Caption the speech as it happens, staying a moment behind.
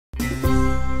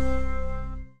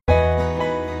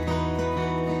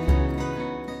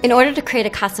In order to create a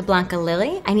Casablanca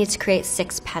lily, I need to create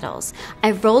 6 petals.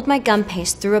 I've rolled my gum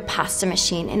paste through a pasta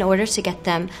machine in order to get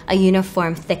them a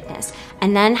uniform thickness,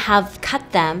 and then have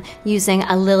cut them using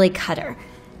a lily cutter.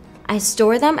 I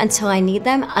store them until I need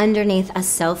them underneath a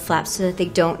cell flap so that they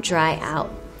don't dry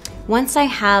out. Once I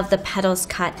have the petals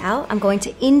cut out, I'm going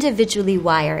to individually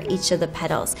wire each of the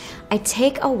petals. I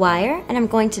take a wire and I'm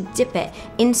going to dip it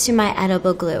into my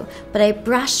edible glue, but I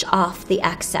brush off the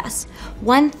excess.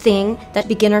 One thing that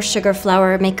beginner sugar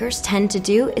flower makers tend to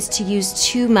do is to use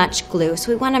too much glue,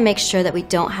 so we want to make sure that we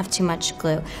don't have too much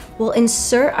glue. We'll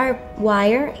insert our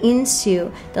wire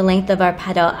into the length of our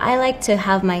petal. I like to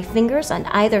have my fingers on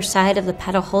either side of the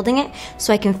petal holding it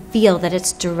so I can feel that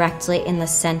it's directly in the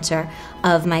center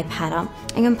of my petal.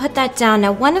 I'm going to put that down.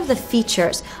 Now, one of the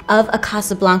features of a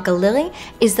Casablanca lily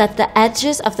is that the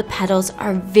edges of the petals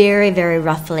are very, very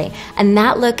ruffly, and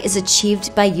that look is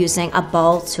achieved by using a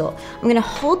ball tool. I'm going to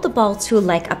hold the ball tool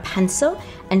like a pencil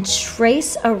and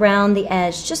trace around the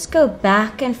edge. Just go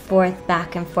back and forth,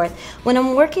 back and forth. When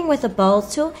I'm working with a ball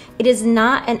tool, it is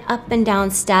not an up and down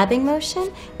stabbing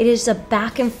motion. It is a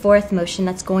back and forth motion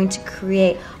that's going to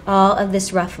create all of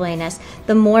this ruffliness.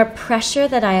 The more pressure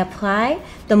that I apply,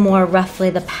 the more ruffly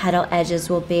the petal edges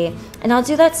will be. And I'll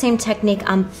do that same technique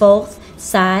on both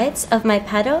sides of my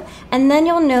petal, and then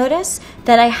you'll notice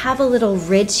that I have a little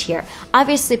ridge here.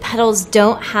 Obviously, petals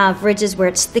don't have ridges where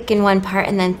it's thick in one part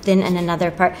and then thin in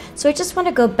another part, so I just want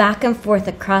to go back and forth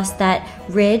across that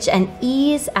ridge and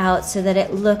ease out so that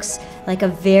it looks like a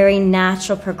very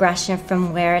natural progression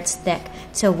from where it's thick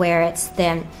to where it's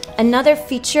thin. Another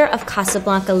feature of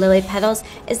Casablanca lily petals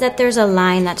is that there's a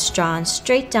line that's drawn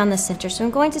straight down the center. So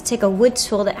I'm going to take a wood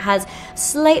tool that has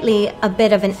slightly a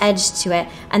bit of an edge to it,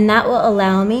 and that will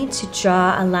allow me to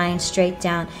draw a line straight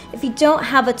down. If you don't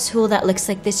have a tool that looks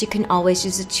like this, you can always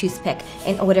use a toothpick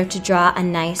in order to draw a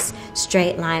nice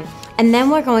straight line. And then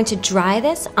we're going to dry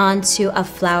this onto a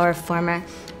flower former.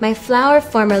 My flower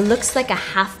former looks like a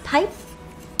half pipe,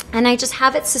 and I just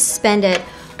have it suspended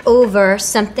over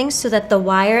something so that the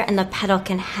wire and the petal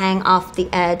can hang off the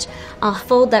edge. I'll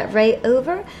fold that right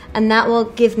over, and that will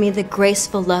give me the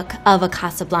graceful look of a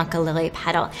Casablanca lily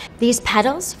petal. These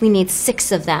petals, we need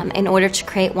 6 of them in order to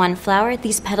create one flower.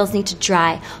 These petals need to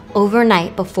dry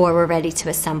overnight before we're ready to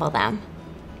assemble them.